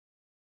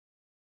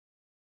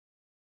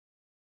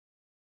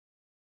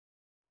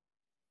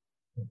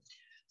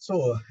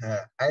So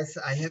as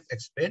I have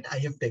explained, I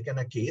have taken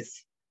a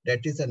case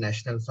that is a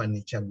national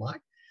furniture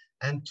mart.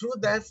 And through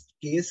that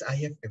case, I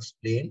have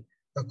explained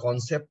the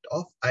concept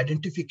of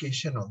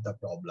identification of the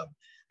problem.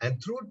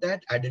 And through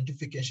that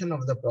identification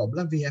of the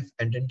problem, we have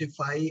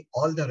identified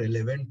all the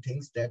relevant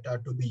things that are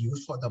to be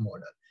used for the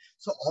model.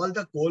 So all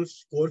the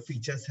core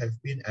features have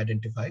been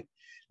identified.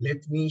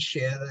 Let me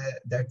share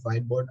that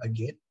whiteboard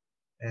again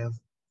uh,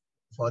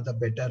 for the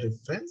better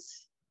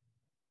reference.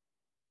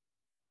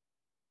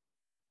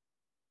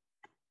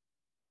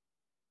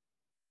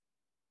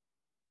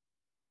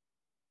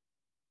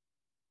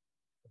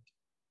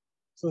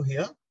 So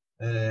here,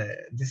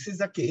 this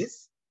is a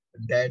case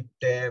that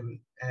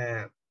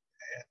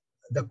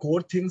the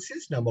core things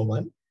is number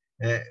one,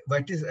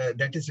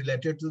 that is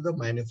related to the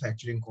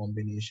manufacturing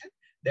combination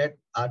that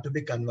are to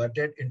be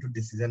converted into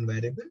decision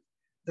variable.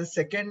 The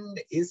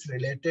second is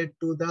related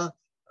to the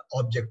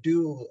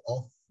objective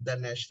of the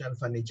national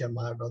furniture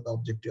mart or the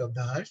objective of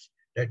the Harsh,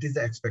 that is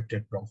the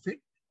expected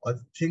profit or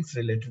things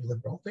related to the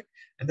profit.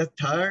 And the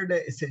third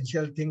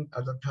essential thing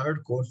or the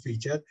third core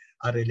feature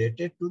are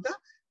related to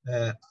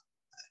the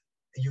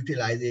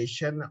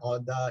utilization or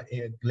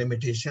the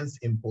limitations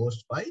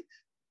imposed by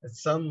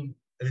some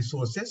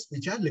resources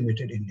which are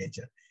limited in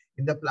nature.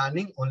 In the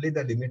planning, only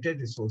the limited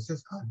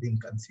resources are being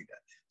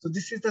considered. So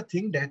this is the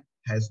thing that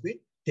has been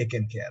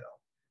taken care of.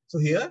 So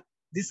here,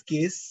 this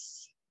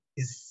case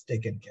is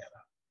taken care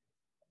of.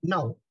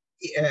 Now,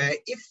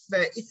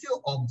 if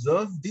you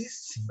observe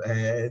this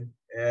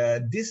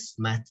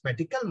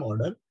mathematical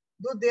model,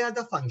 though they are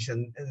the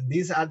function,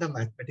 these are the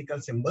mathematical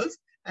symbols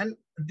and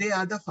they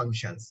are the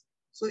functions.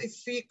 So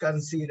if we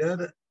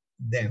consider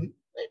them,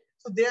 right,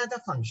 so they are the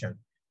function.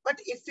 But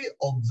if we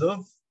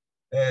observe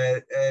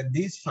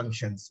these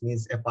functions,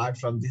 means apart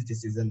from this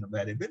decision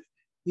variable,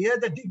 here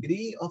the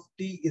degree of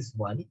t is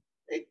 1,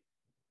 right?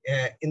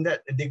 In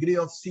the degree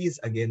of c is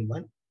again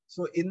 1.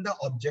 So in the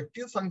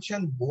objective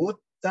function, both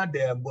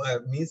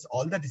the means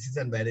all the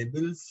decision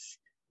variables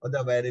or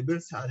the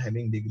variables are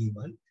having degree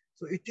 1.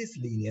 So it is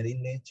linear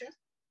in nature.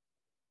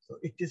 So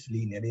it is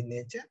linear in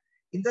nature.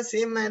 In the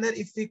same manner,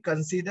 if we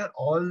consider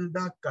all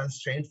the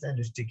constraints and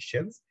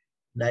restrictions,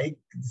 like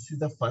this is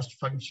the first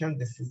function,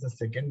 this is the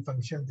second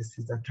function, this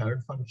is the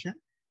third function,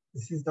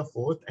 this is the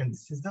fourth, and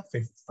this is the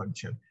fifth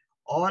function.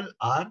 All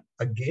are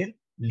again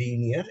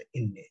linear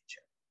in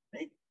nature,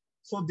 right?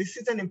 So this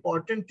is an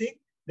important thing,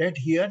 that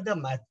here the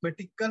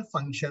mathematical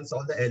functions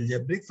or the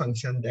algebraic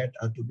function that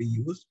are to be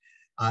used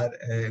are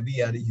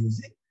we are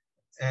using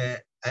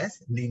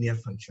as linear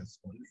functions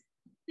only.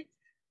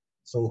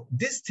 So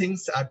these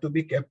things are to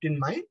be kept in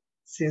mind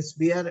since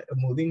we are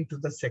moving to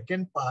the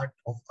second part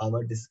of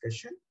our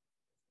discussion.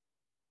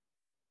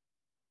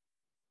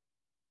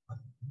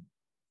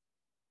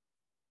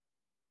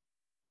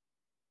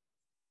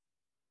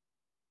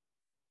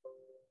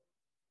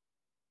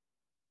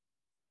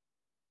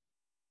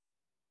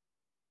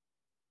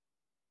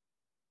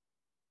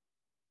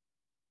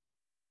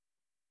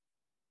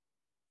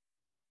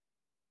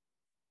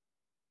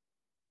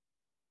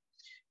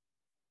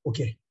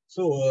 Okay,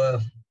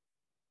 so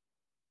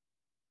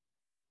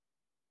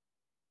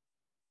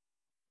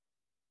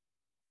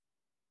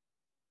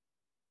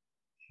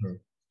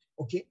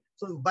okay,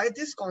 so by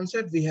this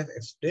concept we have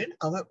explained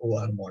our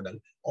OR model.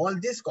 All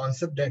these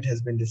concepts that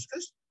has been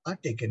discussed are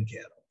taken care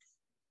of.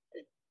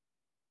 Right?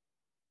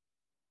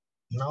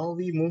 Now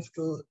we move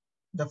to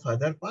the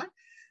further part.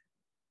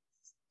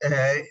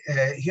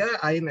 Here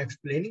I am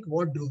explaining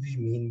what do we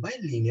mean by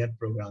linear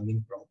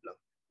programming problem,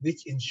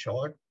 which in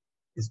short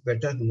is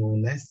better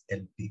known as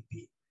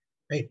LPP,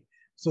 right?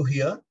 So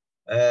here,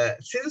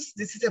 since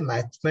this is a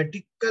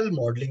mathematical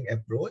modeling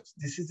approach,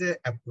 this is an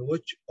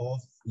approach of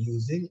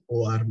using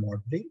OR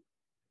modeling.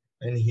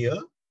 And here,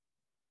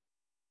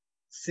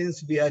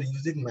 since we are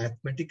using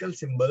mathematical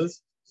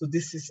symbols, so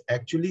this is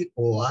actually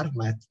OR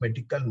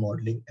mathematical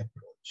modeling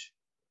approach.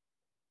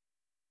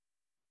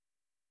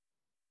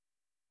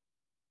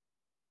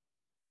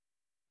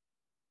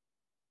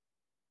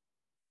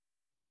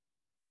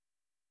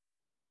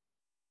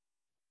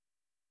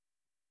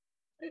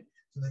 Right?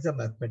 So this is a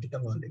mathematical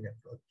modeling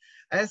approach.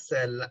 As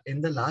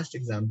in the last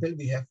example,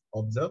 we have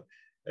observed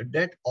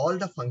that all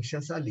the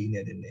functions are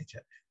linear in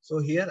nature. So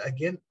here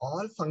again,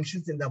 all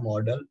functions in the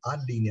model are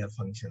linear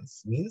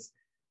functions, means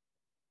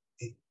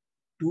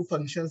two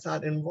functions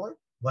are involved.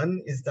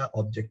 One is the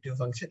objective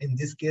function. In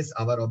this case,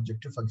 our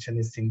objective function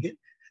is single,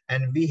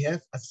 and we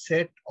have a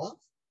set of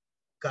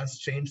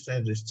constraints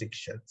and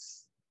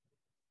restrictions.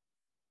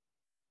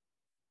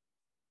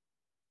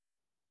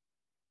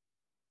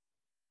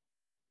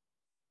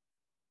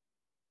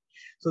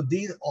 So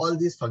all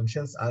these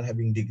functions are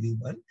having degree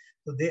 1.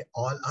 So they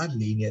all are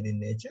linear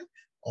in nature.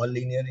 All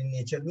linear in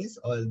nature means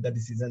all the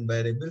decision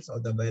variables or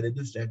the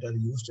variables that are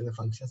used in the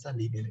functions are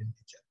linear in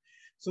nature.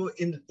 So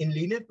in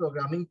linear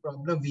programming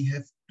problem, we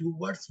have two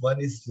words.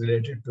 One is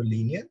related to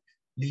linear.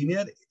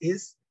 Linear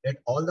is that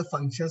all the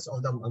functions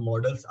of the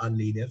models are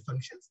linear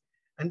functions.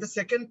 And the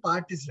second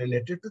part is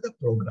related to the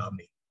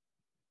programming.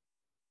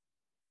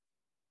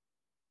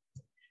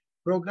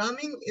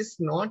 Programming is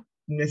not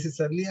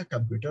necessarily a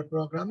computer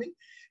programming.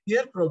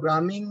 Here,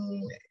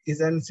 programming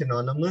is an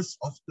synonymous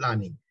of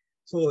planning.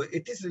 So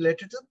it is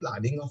related to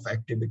planning of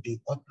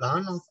activity or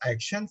plan of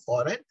action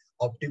for an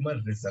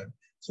optimal result.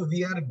 So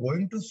we are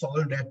going to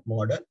solve that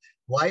model.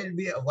 Why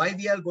we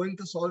are going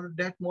to solve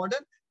that model?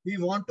 We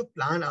want to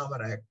plan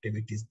our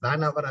activities.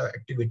 Plan our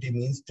activity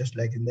means, just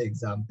like in the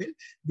example,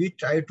 we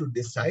try to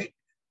decide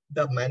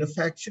the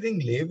manufacturing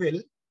level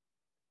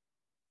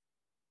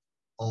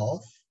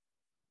of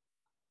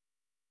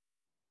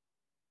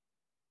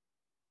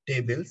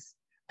tables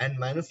and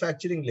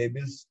manufacturing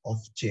labels of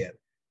chair.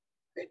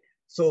 Right?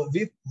 So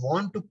we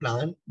want to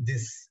plan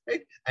this,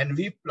 right? And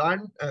we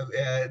plan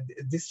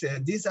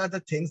these are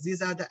the things,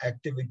 these are the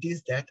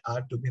activities that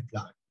are to be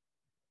planned.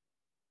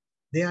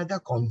 They are the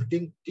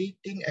competing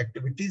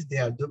activities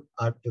are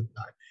to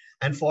plan.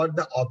 And for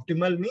the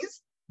optimal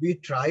means, we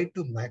try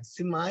to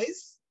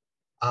maximize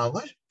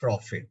our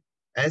profit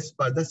as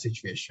per the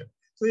situation.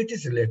 So it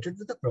is related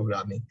to the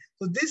programming.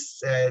 So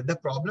this, the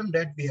problem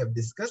that we have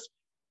discussed,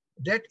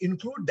 that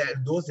include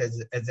those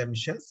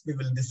assumptions. We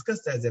will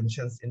discuss the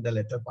assumptions in the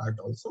later part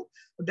also,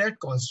 that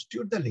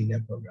constitute the linear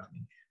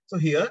programming. So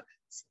here,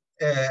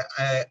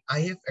 I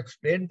have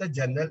explained the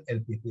general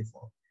LPP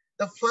form.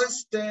 The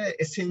first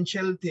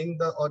essential thing,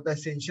 or the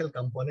essential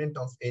component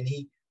of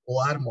any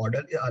OR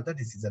model are the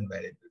decision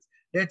variables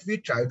that we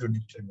try to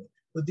determine.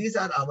 So these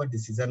are our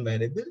decision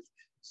variables.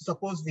 So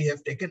suppose we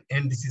have taken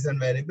n decision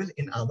variable.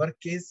 In our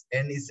case,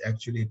 n is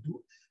actually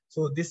 2.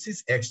 So this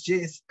is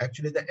xj is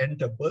actually the n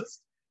tuples,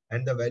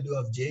 and the value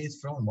of j is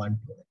from 1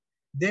 to n.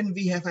 Then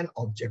we have an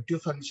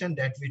objective function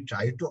that we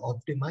try to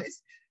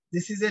optimize.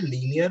 This is a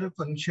linear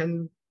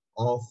function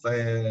of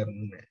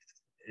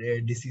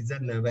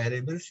decision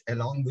variables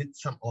along with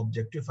some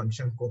objective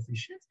function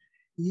coefficients.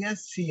 Here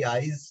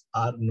CIs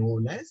are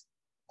known as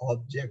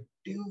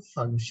objective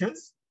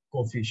functions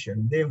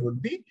coefficient. They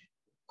would be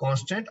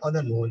constant or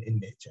the known in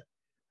nature.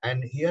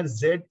 And here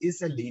Z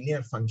is a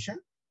linear function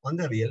on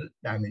the real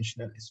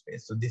dimensional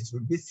space. So this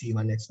would be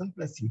C1x1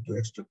 plus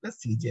C2x2 plus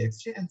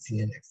CJxj and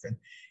CNxn.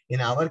 In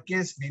our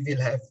case, we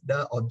will have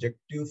the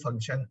objective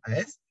function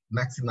as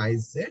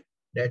maximize Z,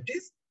 that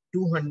is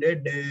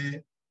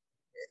 200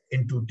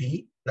 into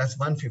T plus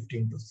 150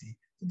 into C.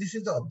 So this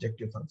is the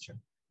objective function.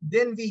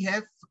 Then we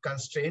have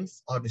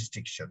constraints or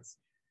restrictions.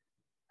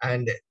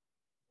 And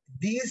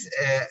these,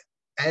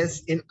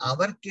 as in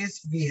our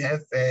case, we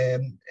have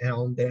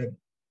around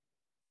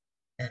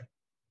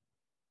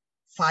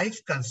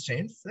 5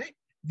 constraints, right?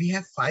 We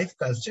have 5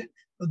 constraints.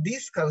 So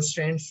these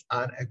constraints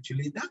are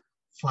actually the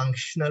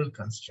functional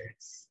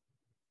constraints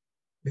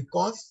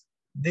because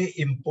they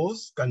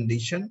impose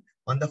condition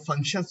on the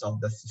functions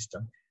of the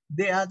system.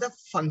 They are the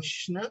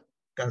functional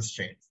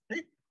constraints,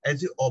 right?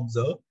 As you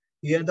observe,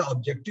 here the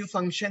objective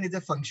function is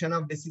a function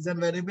of decision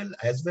variable,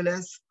 as well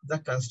as the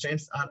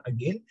constraints are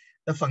again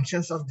the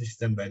functions of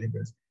decision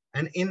variables.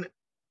 And in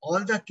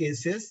all the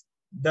cases,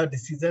 the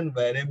decision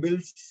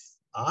variables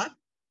are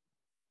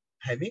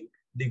having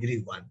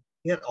degree 1.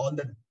 Here all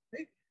the,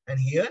 right? And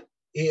here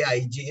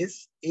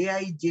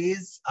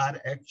AIJs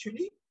are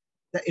actually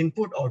the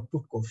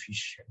input-output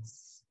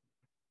coefficients.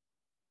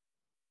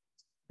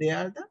 They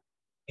are the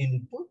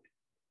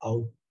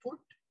input-output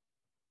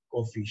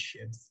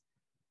coefficients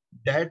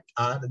that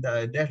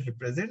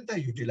represent the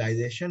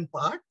utilization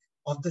part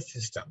of the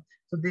system.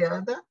 So they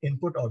are the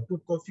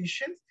input-output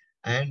coefficients,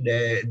 and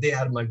they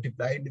are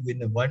multiplied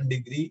with 1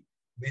 degree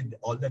with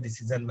all the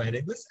decision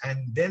variables,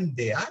 and then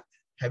they are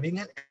having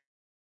an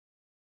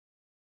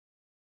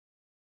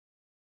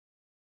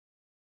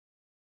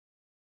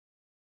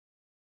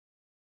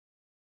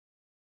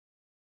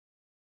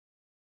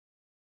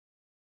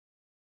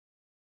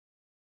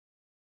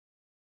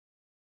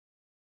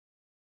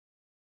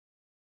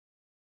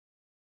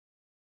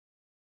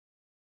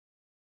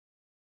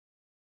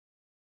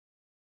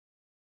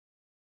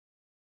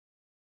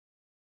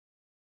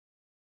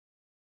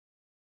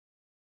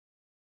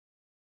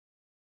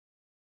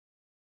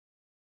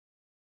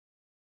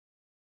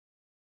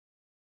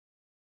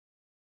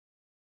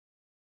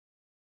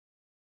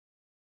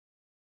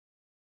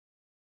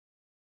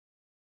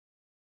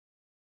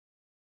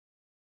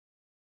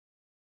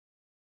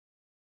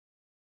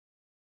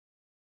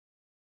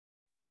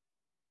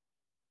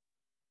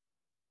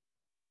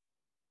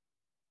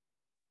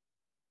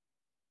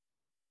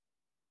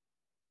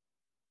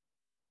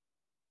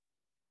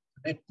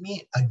Let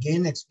me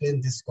again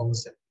explain this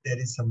concept. There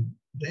is some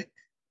break.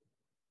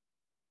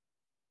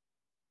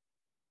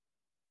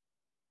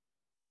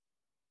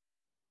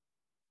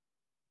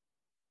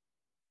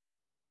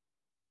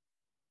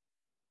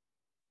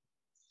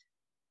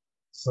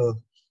 So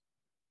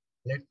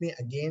let me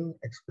again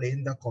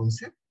explain the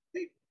concept.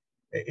 Right?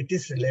 It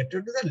is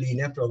related to the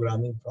linear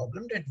programming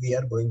problem that we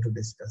are going to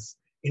discuss.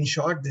 In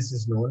short, this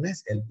is known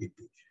as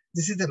LPP.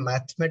 This is a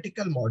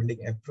mathematical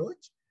modeling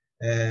approach.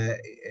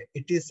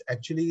 It is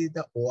actually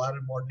the OR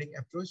modeling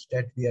approach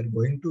that we are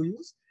going to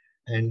use.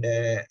 And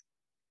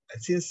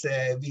since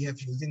we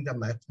have using the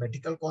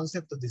mathematical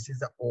concept, so this is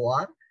the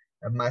OR,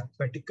 a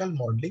mathematical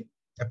modeling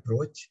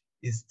approach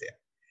is there.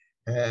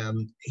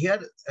 Here,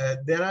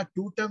 there are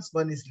two terms.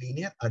 One is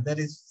linear, other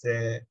is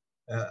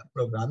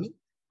programming.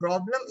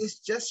 Problem is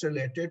just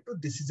related to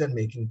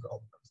decision-making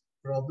problems.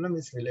 Problem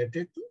is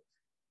related to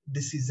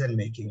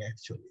decision-making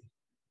actually.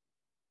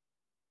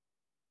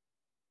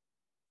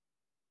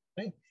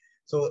 Right?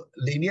 So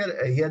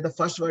linear, here the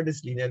first word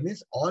is linear,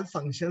 means all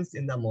functions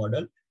in the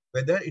model,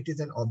 whether it is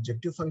an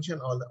objective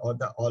function or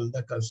all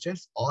the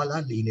constants, all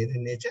are linear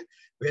in nature,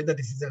 where the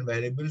decision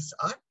variables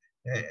are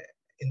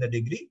in the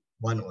degree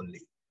 1 only.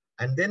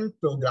 And then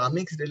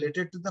programming is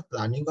related to the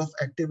planning of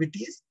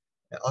activities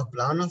or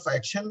plan of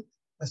action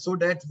so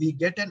that we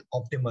get an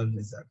optimal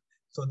result.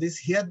 So this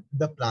here,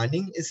 the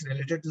planning is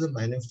related to the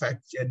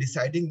manufacture,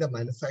 deciding the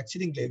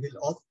manufacturing level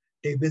of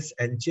tables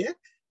and chair.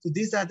 So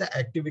these are the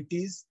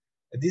activities,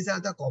 these are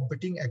the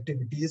competing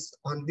activities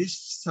on which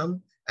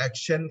some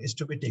action is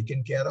to be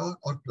taken care of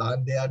or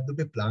planned. They are to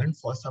be planned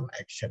for some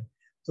action.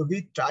 So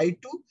we try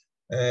to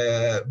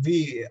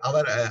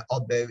our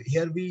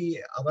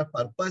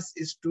purpose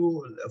is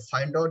to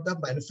find out the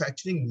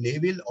manufacturing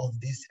level of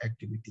these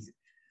activities,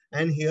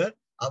 and here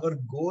our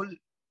goal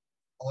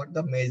or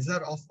the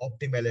measure of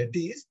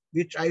optimality is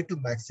we try to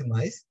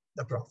maximize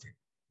the profit.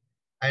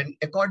 And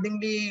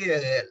accordingly,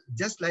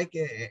 just like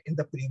in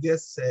the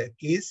previous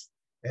case,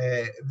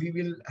 we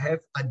will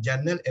have a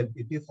general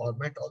LPP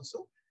format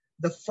also.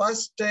 The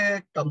first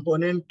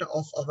component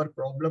of our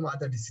problem are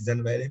the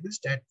decision variables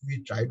that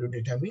we try to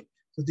determine.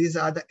 So these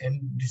are the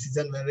n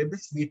decision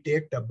variables. We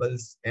take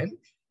tuples n.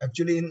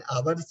 Actually, in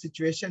our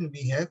situation,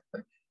 we have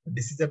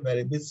decision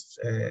variables.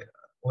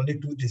 Only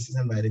 2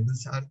 decision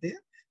variables are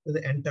there. So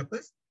the n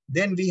tuples.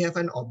 Then we have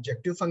an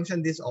objective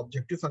function. These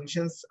objective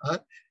functions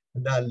are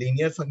the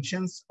linear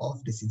functions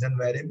of decision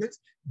variables,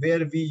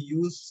 where we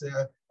use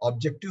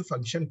objective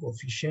function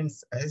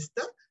coefficients as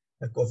the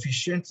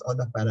coefficients or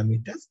the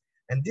parameters.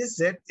 And this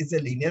z is a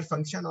linear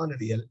function on a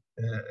real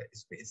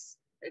space.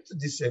 Right? So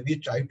this we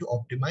try to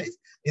optimize.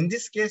 In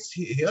this case,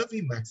 here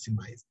we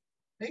maximize.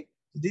 Right?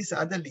 These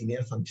are the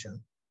linear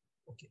functions.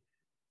 Okay.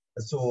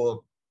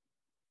 So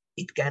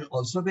it can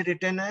also be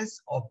written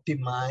as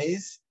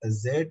optimize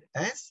z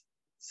as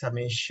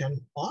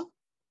summation of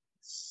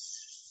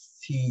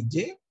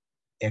Cj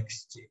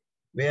xj,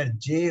 where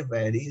j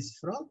varies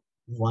from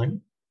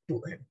 1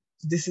 to n.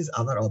 So this is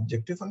our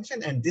objective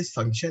function, and this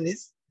function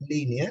is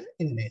linear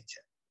in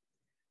nature.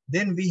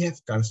 Then we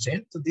have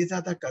constraints. So these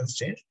are the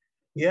constraints.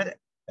 Here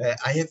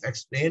I have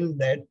explained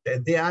that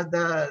they are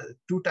the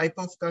 2 types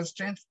of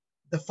constraints.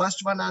 The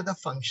first one are the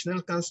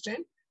functional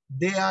constraints.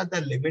 They are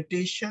the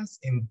limitations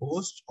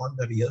imposed on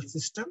the real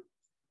system.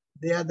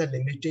 They are the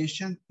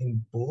limitations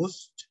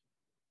imposed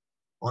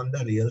on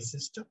the real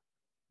system.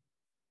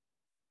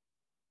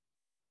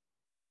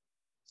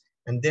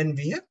 And then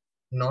we have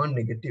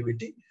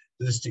non-negativity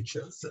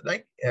restrictions.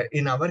 Like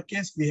in our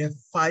case, we have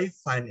 5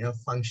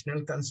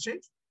 functional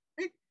constraints.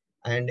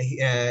 And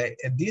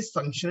these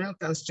functional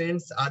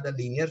constraints are the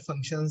linear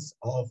functions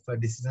of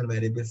decision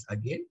variables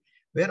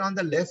where on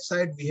the left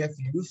side we have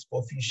used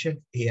coefficient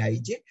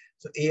Aij.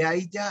 So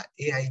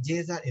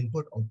Aij's are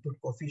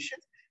input-output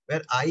coefficients,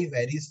 where I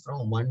varies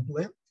from 1 to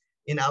m.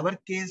 In our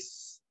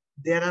case,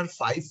 there are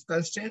 5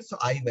 constraints, so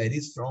I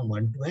varies from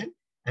 1 to n,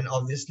 and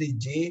obviously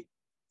j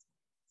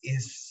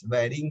is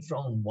varying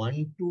from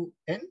 1 to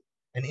n.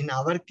 And in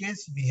our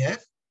case, we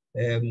have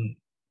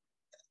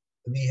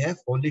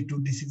only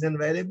 2 decision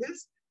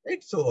variables,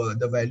 right? So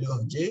the value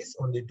of j is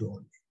only 2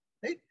 only,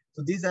 right?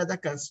 So these are the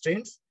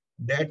constraints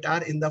that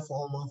are in the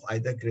form of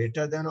either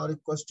greater than or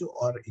equals to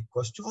or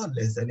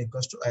less than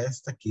equals to,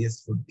 as the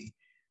case would be.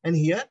 And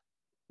here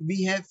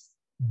we have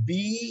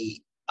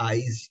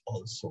BIs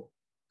also.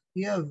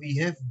 Here we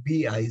have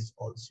BIs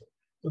also.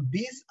 So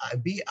these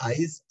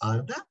BIs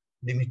are the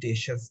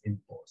limitations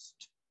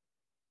imposed.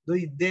 So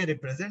they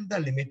represent the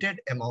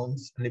limited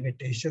amounts,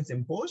 limitations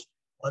imposed,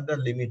 or the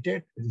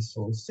limited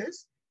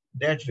resources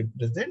that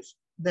represents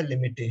the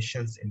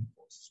limitations imposed.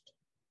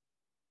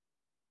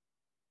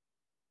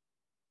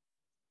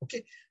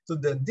 Okay, so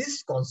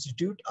this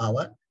constitute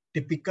our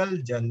typical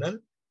general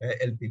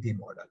LPP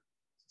model.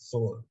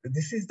 So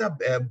this is the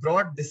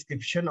broad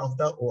description of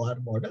the OR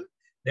model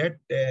that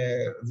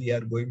we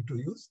are going to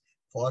use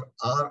for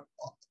our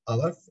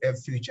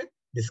future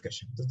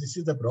discussion. So this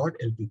is the broad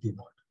LPP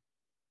model.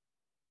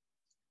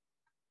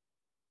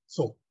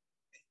 So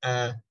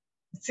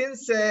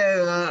since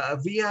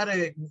we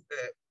are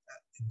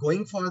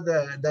going for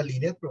the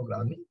linear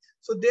programming,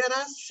 so there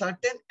are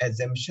certain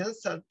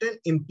assumptions, certain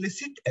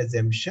implicit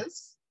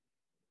assumptions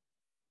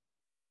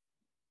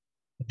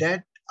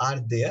that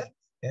are there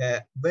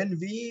when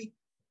we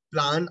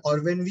plan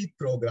or when we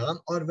program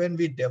or when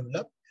we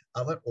develop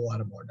our OR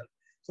model.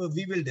 So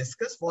we will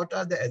discuss what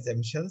are the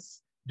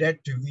assumptions that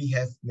we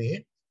have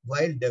made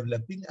while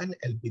developing an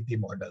LPP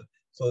model.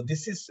 So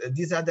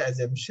these are the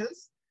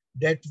assumptions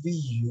that we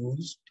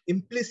used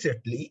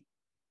implicitly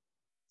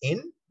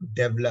in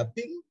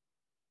developing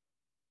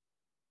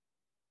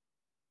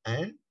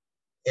an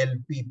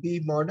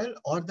LPP model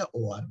or the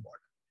OR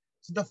model.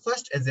 So the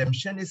first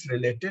assumption is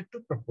related to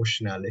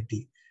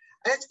proportionality.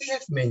 As we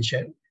have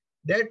mentioned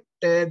that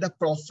the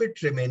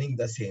profit remaining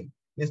the same,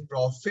 means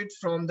profit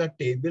from the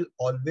table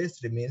always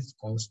remains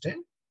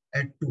constant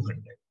at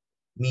 200.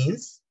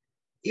 Means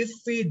if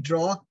we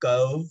draw a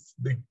curve,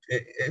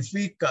 if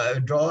we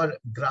draw a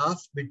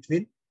graph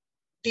between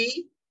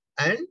T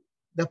and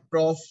the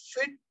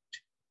profit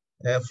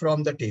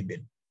from the table,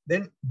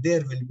 then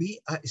there will be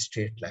a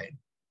straight line,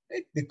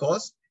 right?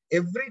 Because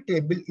every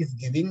table is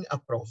giving a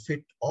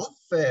profit of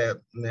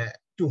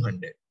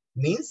 200.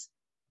 Means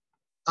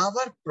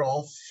our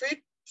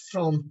profit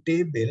from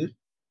table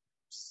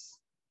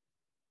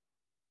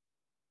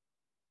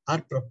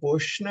are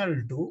proportional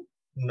to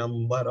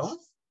number of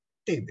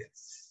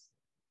tables,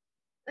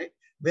 right?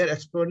 Where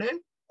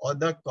exponent or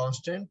the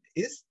constant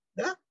is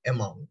the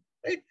amount,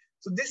 right?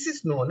 So this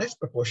is known as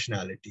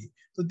proportionality.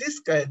 So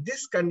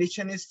this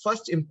condition is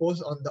first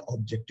imposed on the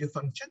objective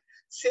function.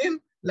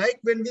 Same like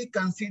when we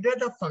consider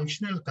the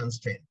functional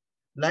constraint,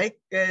 like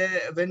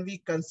when we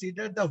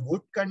consider the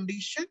wood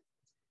condition.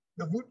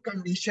 The wood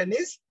condition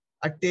is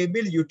a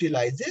table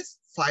utilizes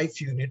 5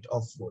 units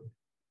of wood.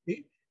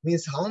 It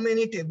means how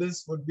many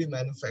tables would be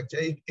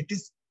manufactured. It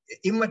is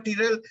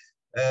immaterial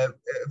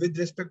with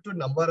respect to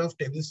number of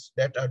tables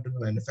that are to be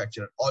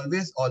manufactured.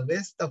 Always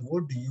the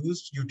wood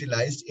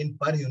utilized in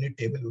per unit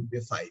table would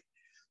be 5.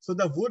 So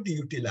the wood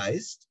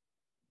utilized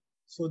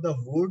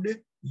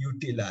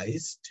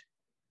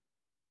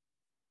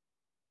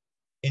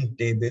in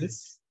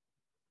tables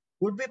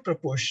would be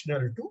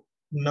proportional to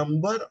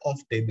number of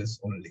tables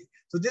only.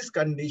 So this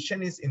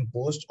condition is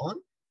imposed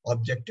on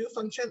objective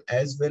function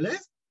as well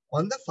as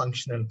on the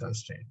functional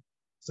constraint.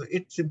 So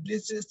it simply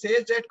says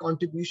that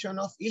contribution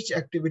of each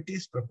activity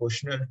is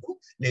proportional to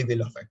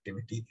level of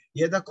activity.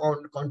 Here the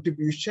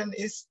contribution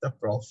is the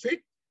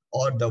profit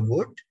or the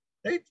wood,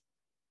 right?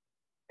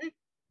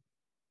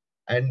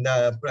 And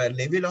the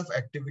level of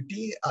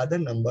activity are the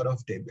number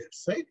of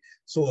tables, right?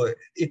 So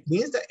it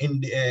means that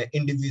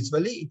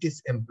individually it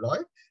is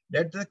employed,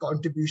 that the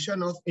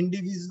contribution of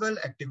individual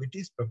activity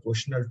is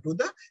proportional to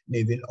the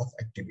level of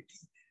activity,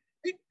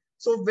 right?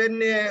 So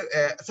when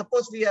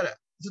suppose we are,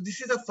 so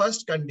this is the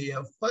first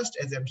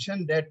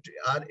assumption that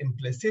are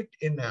implicit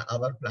in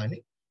our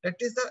planning. That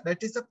is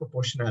the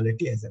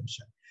proportionality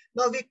assumption.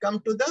 Now we come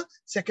to the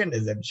second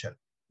assumption.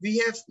 We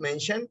have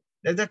mentioned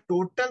that the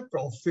total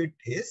profit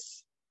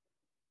is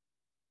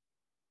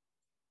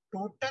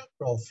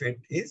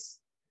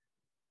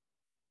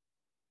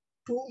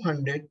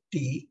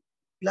 200T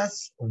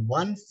plus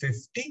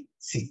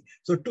 150C.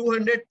 So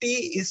 200T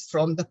is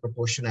from the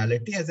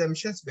proportionality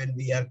assumptions when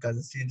we are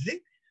considering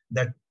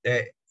that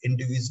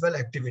individual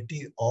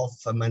activity of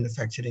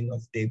manufacturing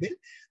of table,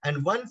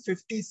 and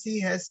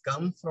 150C has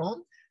come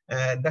from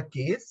the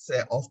case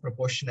of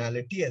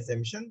proportionality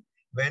assumption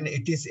when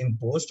it is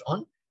imposed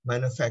on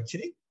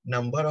manufacturing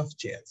number of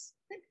chairs.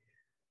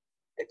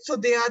 So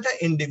they are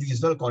the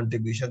individual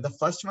contribution. The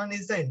first one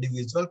is the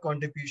individual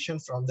contribution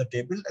from the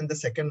table, and the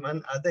second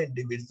one are the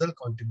individual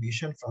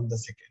contribution from the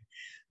second.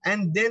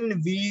 And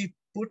then we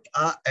put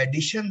a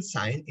addition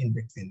sign in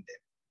between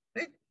them,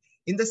 right?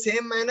 In the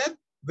same manner,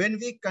 when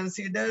we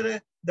consider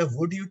the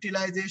wood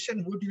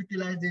utilization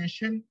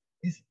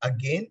is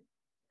again,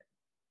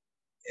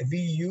 we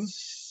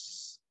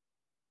use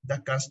the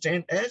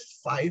constraint as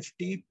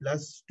 5T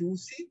plus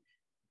 2C.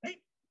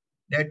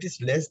 That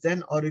is less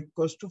than or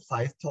equals to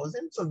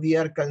 5,000. So we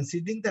are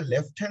considering the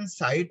left-hand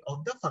side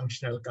of the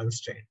functional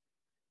constraint.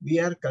 We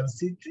are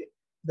considering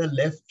the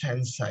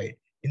left-hand side.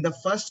 In the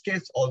first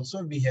case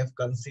also, we have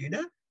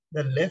considered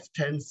the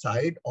left-hand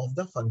side of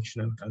the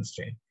functional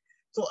constraint.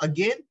 So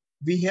again,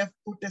 we have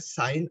put a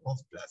sign of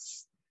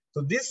plus.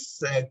 So this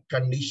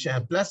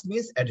condition, plus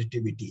means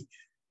additivity.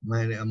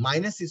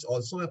 Minus is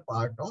also a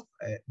part of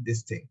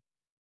this thing.